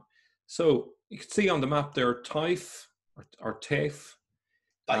 So you can see on the map there, Taif or Taif,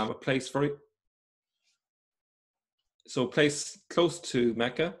 a place close to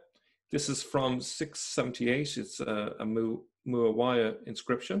Mecca. This is from 678. It's a Muawiyah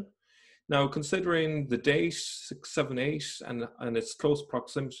inscription. Now, considering the date 678 and its close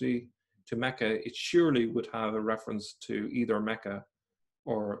proximity to Mecca, it surely would have a reference to either Mecca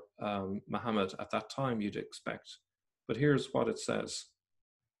or Muhammad at that time, you'd expect. But here's what it says.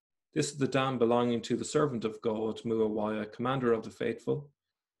 This is the dam belonging to the servant of God, Muawiyah, commander of the faithful.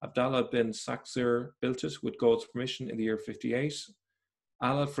 Abdallah bin Saksir built it with God's permission in the year 58.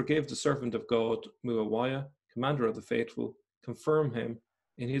 Allah forgive the servant of God, Muawiyah, commander of the faithful, confirm him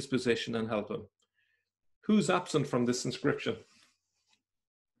in his position and help him. Who's absent from this inscription?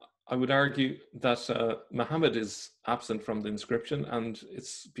 I would argue that Muhammad is absent from the inscription, and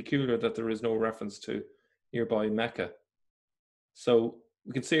it's peculiar that there is no reference to nearby Mecca. So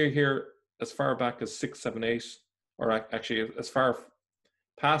we can see here as far back as 678, or actually as far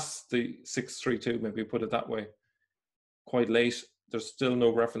past the 632, maybe put it that way, quite late, there's still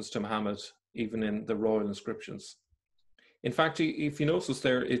no reference to Muhammad, even in the royal inscriptions. In fact, if you notice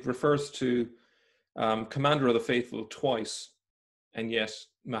there, it refers to commander of the faithful twice, and yet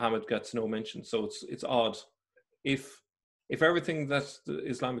Muhammad gets no mention. So it's odd. If everything that the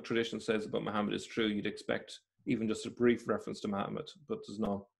Islamic tradition says about Muhammad is true, you'd expect even just a brief reference to Muhammad, but there's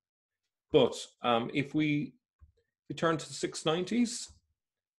none. But if we turn to the 690s,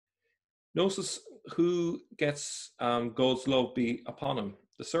 notice who gets God's love be upon him.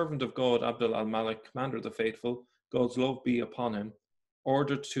 The servant of God, Abdul al-Malik, commander of the faithful, God's love be upon him,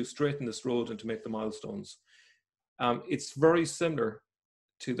 ordered to straighten this road and to make the milestones. It's very similar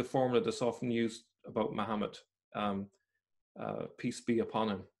to the formula that's often used about Muhammad, peace be upon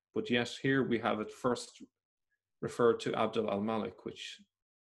him. But yet here we have it first referred to Abdul al-Malik, which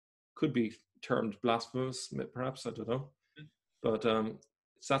could be termed blasphemous, perhaps, I don't know. But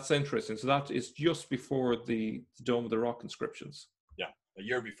that's interesting. So that is just before the Dome of the Rock inscriptions. Yeah, a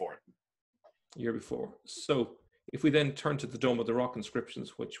year before. A year before. So if we then turn to the Dome of the Rock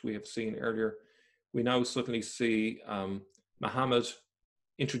inscriptions, which we have seen earlier, we now suddenly see Muhammad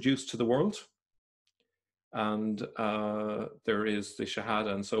introduced to the world. And there is the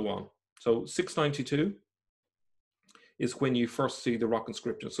Shahada and so on. So 692 is when you first see the rock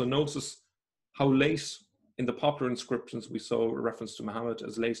inscription. So notice how late in the popular inscriptions we saw a reference to Muhammad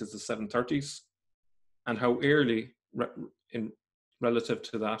as late as the 730s, and how early in relative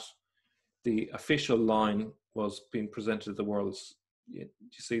to that the official line was being presented to the world. You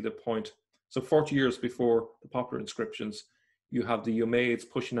see the point? So 40 years before the popular inscriptions, you have the Umayyads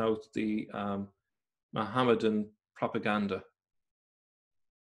pushing out the Mohammedan propaganda.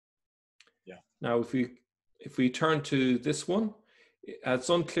 Yeah. Now, if we turn to this one, it's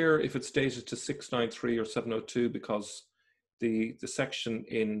unclear if it's dated to 693 or 702 because the section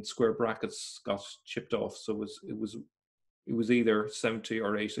in square brackets got chipped off, so it was either 70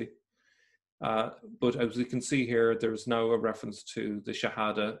 or 80. But as we can see here, there's now a reference to the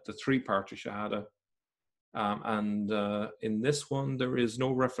Shahada, the three-part of Shahada. And in this one, there is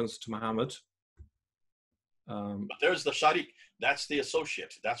no reference to Muhammad. But there's the Sharik. That's the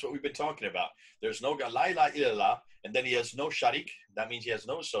associate. That's what we've been talking about. There's no God, La ilaha illallah, and then he has no Sharik. That means he has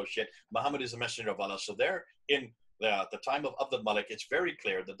no associate. Muhammad is the messenger of Allah. So there, in the time of Abdul Malik, it's very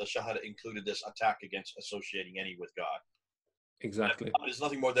clear that the Shahada included this attack against associating any with God. Exactly. Muhammad is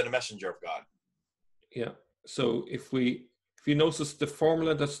nothing more than a messenger of God. Yeah. So if you notice the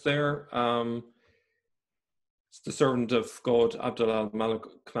formula that's there, it's the servant of God, Abdul al-Malik,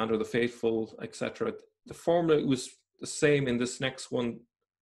 commander of the faithful, etc. The formula was the same in this next one.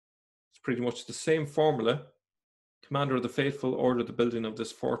 It's pretty much the same formula. Commander of the faithful ordered the building of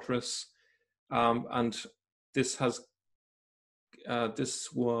this fortress, and this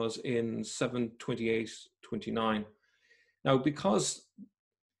was in 728-29. Now, because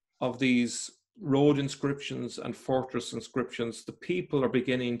of these road inscriptions and fortress inscriptions, the people are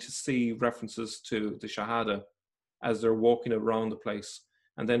beginning to see references to the Shahada as they're walking around the place.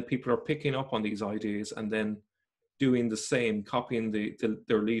 And then people are picking up on these ideas and then doing the same, copying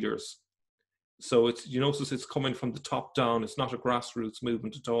their leaders. So it's, you notice it's coming from the top down. It's not a grassroots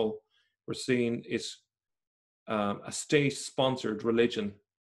movement at all. We're seeing it a state-sponsored religion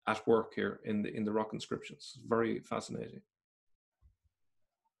at work here in the rock inscriptions. Very fascinating.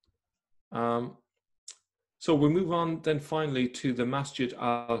 So we move on then finally to the Masjid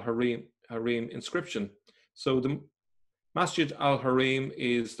al-Harim inscription. So the Masjid al-Harim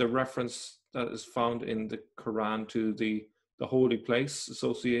is the reference that is found in the Quran to the holy place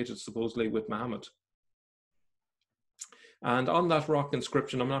associated supposedly with Muhammad. And on that rock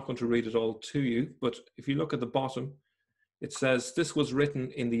inscription, I'm not going to read it all to you, but if you look at the bottom, it says, this was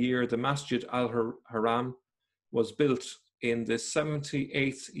written in the year the Masjid al-Haram was built in the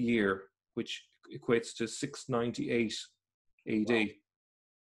 78th year, which equates to 698 AD.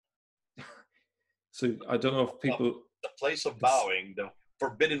 Wow. So I don't know if people... The place of bowing, the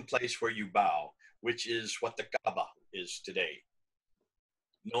forbidden place where you bow, which is what the Kaaba is today,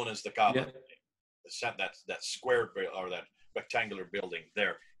 known as the Kaaba. Yeah. That square or that rectangular building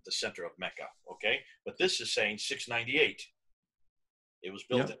there, the center of Mecca. Okay, but this is saying 698. It was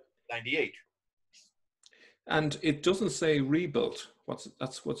built in 98, and it doesn't say rebuilt.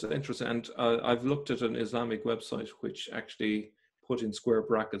 That's what's interesting. And I've looked at an Islamic website which actually put in square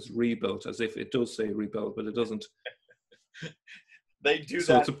brackets rebuilt, as if it does say rebuilt, but it doesn't. They do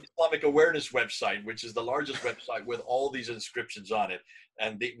so that Islamic Awareness website, which is the largest website with all these inscriptions on it.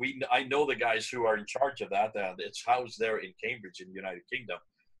 And I know the guys who are in charge of that. It's housed there in Cambridge in the United Kingdom.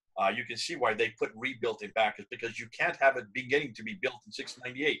 You can see why they put rebuilt in back, is because you can't have it beginning to be built in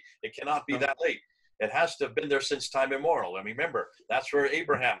 698. It cannot be that late. It has to have been there since time immemorial. I mean, remember, that's where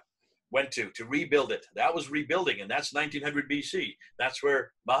Abraham went to rebuild it. That was rebuilding, and that's 1900 BC. That's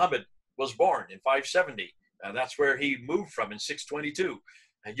where Muhammad was born in 570. And that's where he moved from in 622.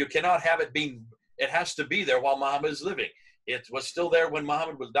 And you cannot have it being, it has to be there while Muhammad is living. It was still there when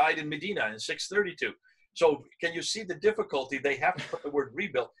Muhammad died in Medina in 632. So can you see the difficulty? They have to put the word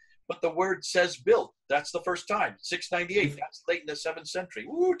rebuilt, but the word says built. That's the first time, 698. That's late in the 7th century.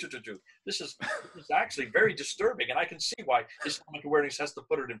 Ooh, this is actually very disturbing, and I can see why Islamic Awareness has to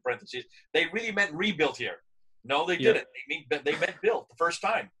put it in parentheses. They really meant rebuilt here. No, they didn't. They meant built the first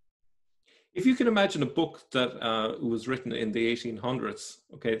time. If you can imagine a book that was written in the 1800s,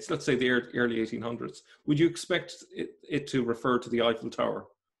 okay, let's say the early 1800s, would you expect it to refer to the Eiffel Tower?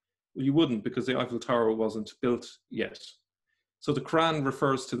 Well, you wouldn't, because the Eiffel Tower wasn't built yet. So the Quran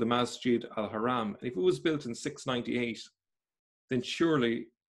refers to the Masjid al-Haram. And if it was built in 698, then surely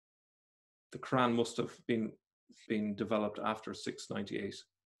the Quran must have been developed after 698.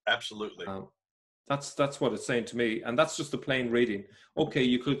 Absolutely. That's what it's saying to me. And that's just a plain reading. Okay,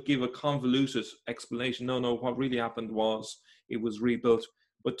 you could give a convoluted explanation. No, what really happened was it was rebuilt.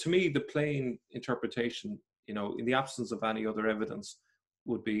 But to me, the plain interpretation, in the absence of any other evidence,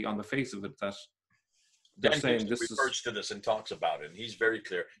 would be on the face of it that they're saying this refers to this and talks about it. And he's very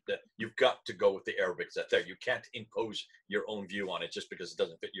clear that you've got to go with the Arabics that there. You can't impose your own view on it just because it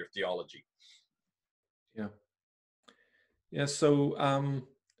doesn't fit your theology. Yeah. So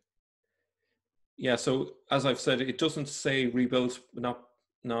as I've said, it doesn't say rebuilt,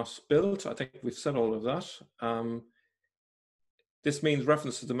 not built. I think we've said all of that. This means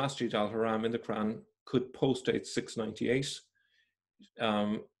reference to the Masjid al-Haram in the Quran could postdate 698.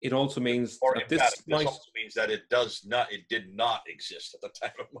 It also means that this also means that it did not exist at the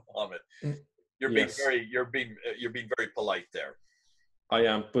time of Muhammad. You're being very polite there. I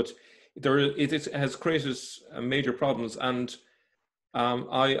am, but it has created major problems, and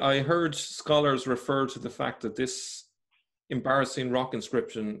I heard scholars refer to the fact that this embarrassing rock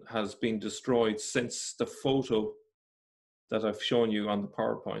inscription has been destroyed since the photo that I've shown you on the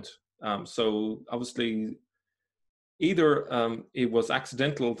PowerPoint. So obviously, either it was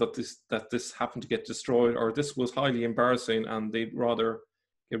accidental that this happened to get destroyed, or this was highly embarrassing and they'd rather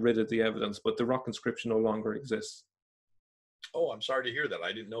get rid of the evidence. But the rock inscription no longer exists. Oh, I'm sorry to hear that.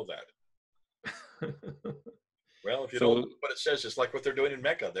 I didn't know that. Well, if you don't know what it says, it's like what they're doing in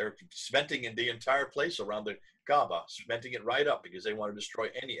Mecca. They're cementing in the entire place around the Kaaba, cementing it right up because they want to destroy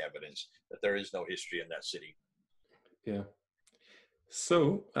any evidence that there is no history in that city. Yeah.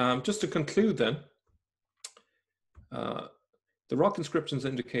 So just to conclude then, the rock inscriptions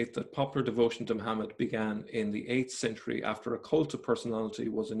indicate that popular devotion to Muhammad began in the 8th century after a cult of personality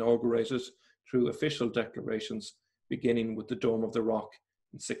was inaugurated through official declarations, beginning with the Dome of the Rock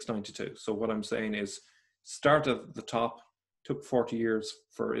in 692. So what I'm saying is, started at the top, took 40 years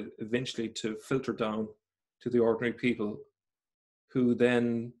for it eventually to filter down to the ordinary people, who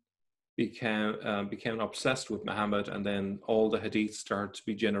then became obsessed with Muhammad, and then all the hadiths started to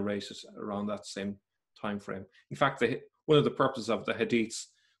be generated around that same time frame. In fact, one of the purposes of the hadiths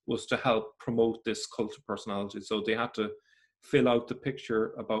was to help promote this cult of personality. So they had to fill out the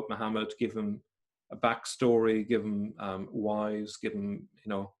picture about Muhammad, give him a backstory, give him wives, give him,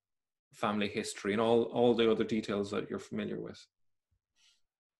 family history, and all the other details that you're familiar with.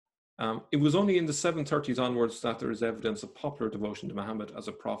 It was only in the 730s onwards that there is evidence of popular devotion to Muhammad as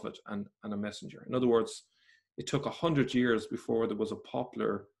a prophet and a messenger. In other words, it took 100 years before there was a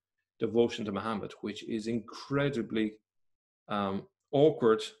popular devotion to Muhammad, which is incredibly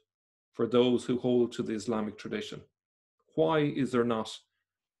awkward for those who hold to the Islamic tradition. Why is there not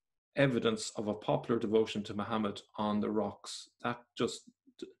evidence of a popular devotion to Muhammad on the rocks? That just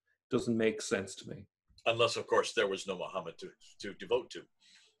doesn't make sense to me. Unless, of course, there was no Muhammad to devote to.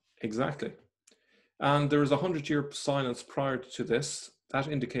 Exactly. And there is 100-year silence prior to this. That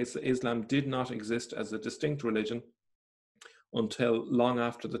indicates that Islam did not exist as a distinct religion until long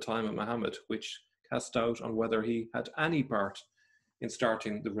after the time of Muhammad, which cast doubt on whether he had any part in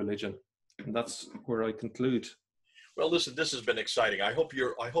starting the religion. And that's where I conclude. Well, listen, this has been exciting. I hope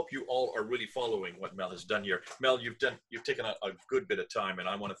you all are really following what Mel has done here. Mel, you've taken a good bit of time, and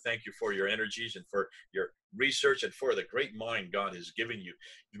I want to thank you for your energies and for your research and for the great mind God has given you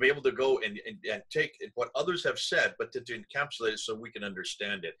to be able to go and take what others have said, but to encapsulate it so we can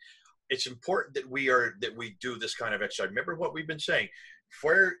understand it. It's important that we do this kind of exercise. Remember what we've been saying.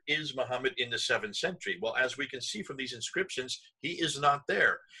 Where is Muhammad in the 7th century? Well, as we can see from these inscriptions, he is not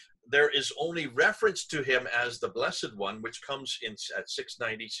there. There is only reference to him as the Blessed One, which comes in at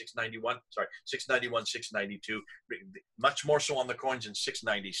 691, 692, much more so on the coins in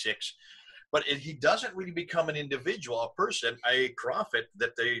 696. But he doesn't really become an individual, a person, a prophet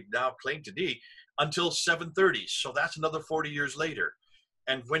that they now claim to be until 730. So that's another 40 years later.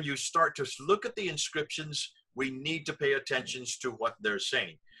 And when you start to look at the inscriptions, we need to pay attention to what they're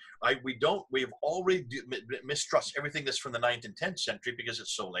saying. We've already mistrust everything that's from the 9th and 10th century because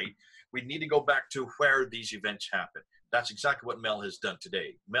it's so late. We need to go back to where these events happen. That's exactly what Mel has done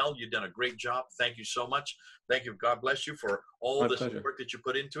today. Mel, you've done a great job. Thank you so much. Thank you. God bless you for all this work that you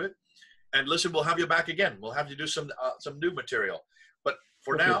put into it. And listen, we'll have you back again. We'll have you do some new material. But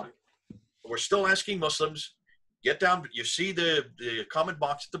for now, we're still asking Muslims, get down. You see the comment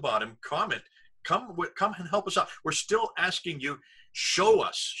box at the bottom. Comment. Come and help us out. We're still asking you, show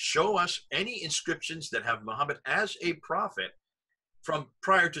us any inscriptions that have Muhammad as a prophet from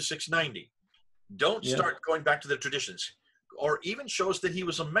prior to 690. Don't start going back to the traditions, or even show us that he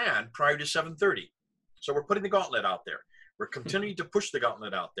was a man prior to 730. So we're putting the gauntlet out there. We're continuing to push the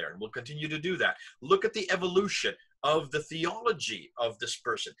gauntlet out there, and we'll continue to do that. Look at the evolution of the theology of this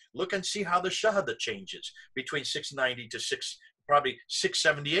person. Look and see how the Shahada changes between 690 to probably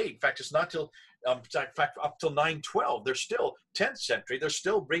 678. In fact, it's not till up till 912. They're still 10th century. They're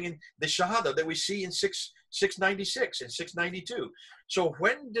still bringing the Shahada that we see in 696 and 692. So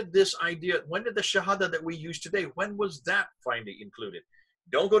when did the Shahada that we use today, when was that finally included?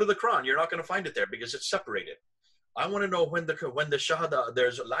 Don't go to the Quran. You're not going to find it there because it's separated. I want to know when the Shahada,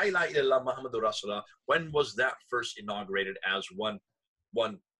 there's La ilaha illallah Muhammadur Rasulullah, when was that first inaugurated as one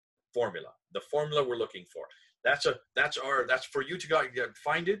formula? The formula we're looking for. That's for you to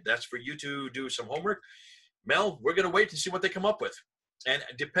find it. That's for you to do some homework. Mel, we're going to wait to see what they come up with. And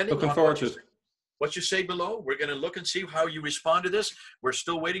depending on what you say below, we're going to look and see how you respond to this. We're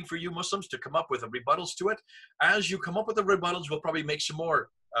still waiting for you Muslims to come up with rebuttals to it. As you come up with the rebuttals, we'll probably make some more.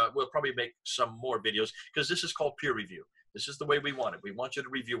 Videos, because this is called peer review. This is the way we want it. We want you to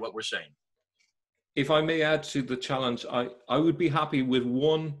review what we're saying. If I may add to the challenge, I would be happy with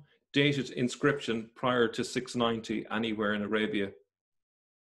one dated inscription prior to 690 anywhere in Arabia.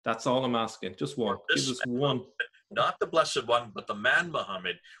 That's all I'm asking. Just one. Give us one. Not the Blessed One, but the man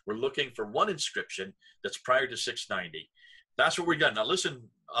Muhammad. We're looking for one inscription that's prior to 690. That's what we've done. Now listen,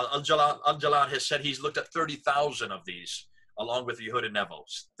 Al-Jalal has said he's looked at 30,000 of these, along with Yehud and Nevo.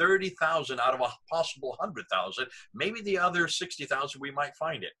 30,000 out of a possible 100,000. Maybe the other 60,000 we might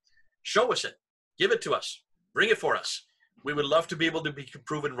find it. Show us it. Give it to us. Bring it for us. We would love to be able to be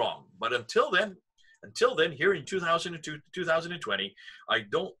proven wrong. But until then, here in 2020,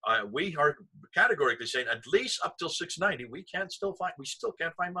 we are categorically saying at least up till 690, we still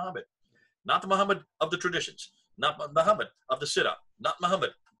can't find Muhammad. Not the Muhammad of the traditions, not Muhammad of the Sirah, not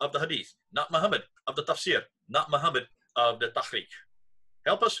Muhammad of the Hadith, not Muhammad of the Tafsir, not Muhammad of the Tahriq.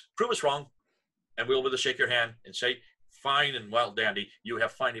 Help us, prove us wrong, and we'll be able to shake your hand and say, fine and well, dandy, you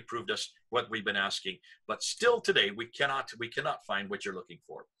have finally proved us what we've been asking. But still today, we cannot find what you're looking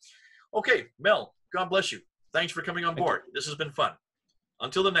for. Okay, Mel, God bless you. Thanks for coming on board. This has been fun.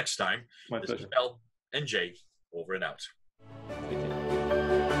 Until the next time, this is Mel and Jay, over and out. Thank you.